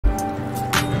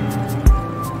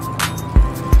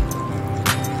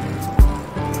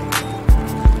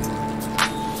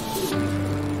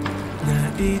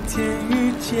一天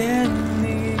遇见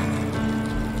你，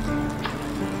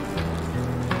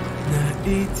那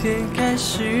一天开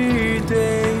始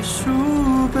对书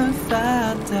本发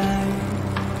呆，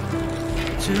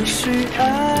这是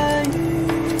爱意，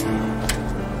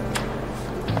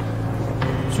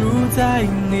住在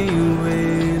你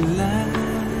未来。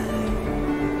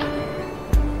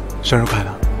生日快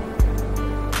乐！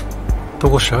都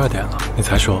过12点了，你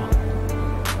才说。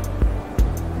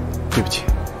对不起。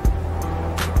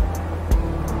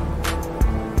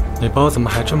你包怎么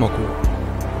还这么鼓？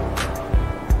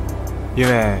因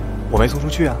为我没送出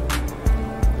去啊。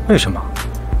为什么？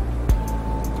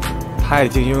他已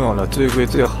经拥有了最贵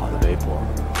最好的围脖，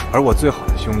而我最好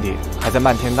的兄弟还在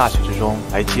漫天大雪之中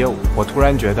来接我。我突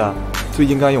然觉得，最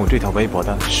应该拥有这条围脖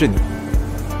的是你。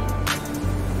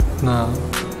那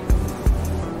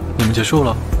你们结束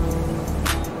了？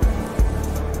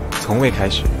从未开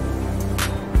始，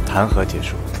谈何结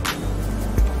束？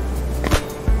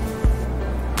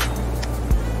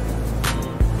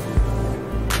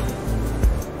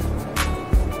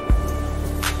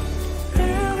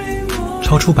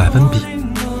超出百分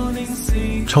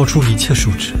比，超出一切数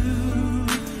值，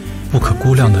不可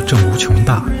估量的正无穷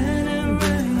大，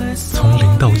从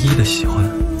0到1的喜欢，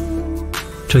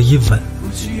这一吻，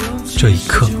这一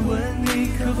刻，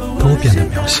都变得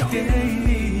渺小。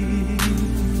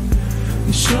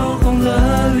你羞红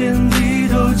了脸，低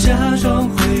头假装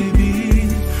回避，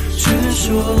却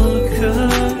说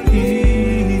可以。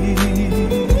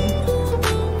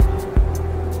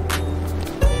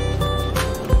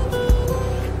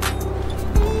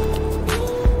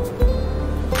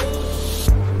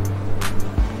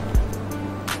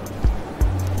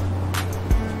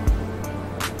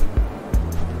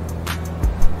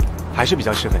还是比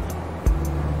较适合你。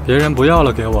别人不要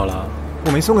了，给我了。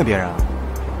我没送给别人啊。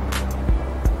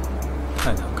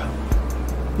太难看了。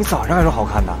你早上还说好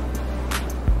看的。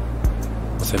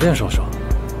我随便说说。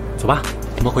走吧，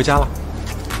我们回家了。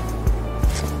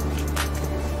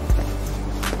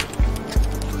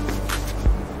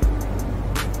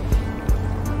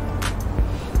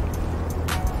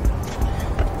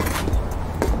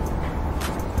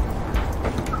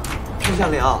徐向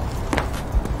良，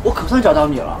我可算找到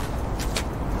你了。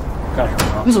干什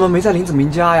么？你怎么没在林子明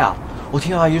家呀？我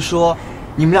听阿姨说，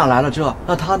你们俩来了这，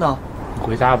那他呢？你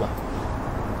回家吧。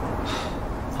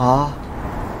啊？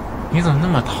你怎么那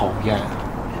么讨厌啊？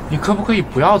你可不可以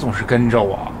不要总是跟着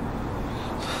我？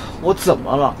我怎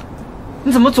么了？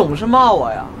你怎么总是骂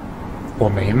我呀？我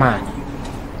没骂你，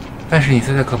但是你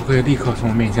现在可不可以立刻从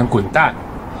我面前滚蛋？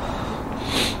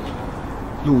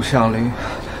陆向林，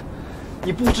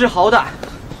你不知好歹！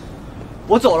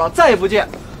我走了，再也不见。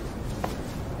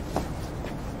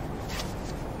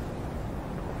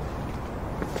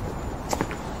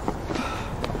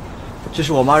这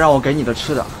是我妈让我给你的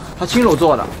吃的，她亲手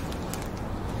做的。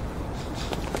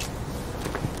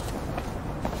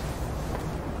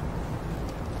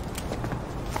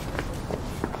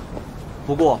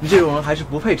不过你这种人还是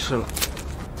不配吃了，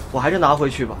我还是拿回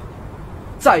去吧。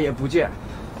再也不见。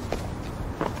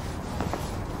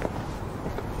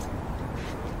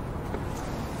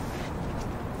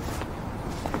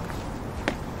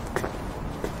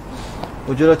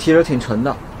我觉得提着挺沉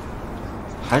的，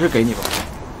还是给你吧。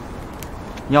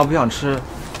你要不想吃，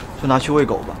就拿去喂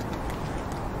狗吧。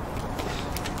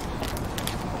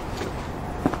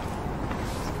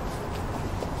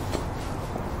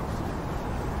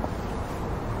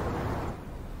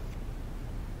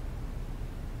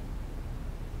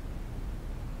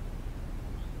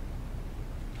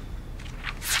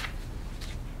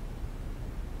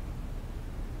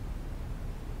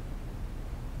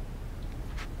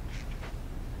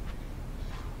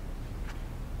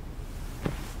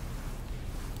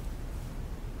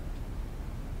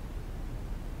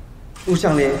陆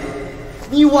向林，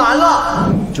你完了！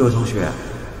这位同学，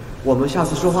我们下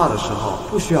次说话的时候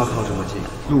不需要靠这么近。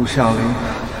陆向林，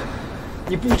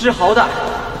你不知好歹！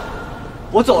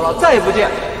我走了，再也不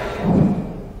见。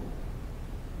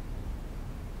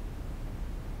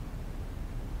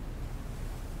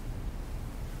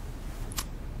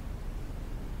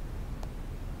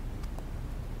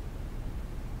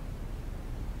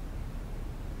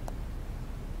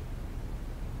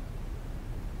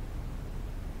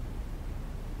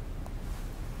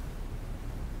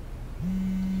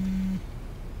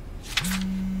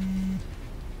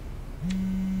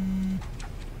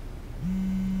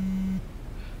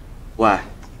喂，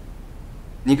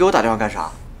你给我打电话干啥？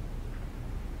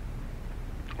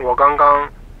我刚刚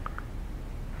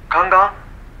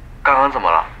怎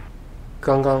么了？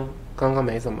刚刚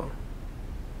没怎么。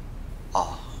哦，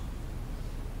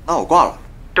那我挂了。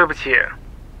对不起。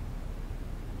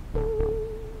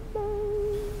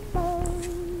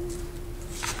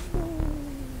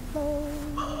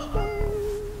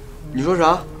你说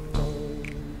啥？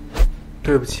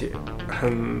对不起，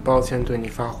很抱歉对你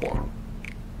发火。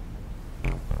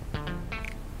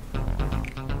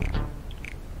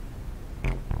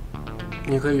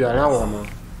你可以原谅我吗？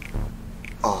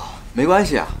哦，没关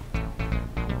系啊。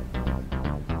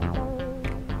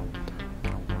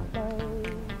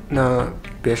那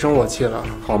别生我气了，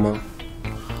好吗？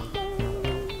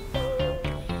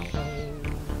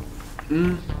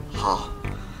嗯，好。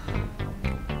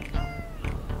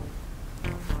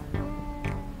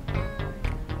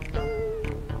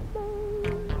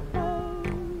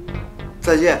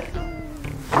再见。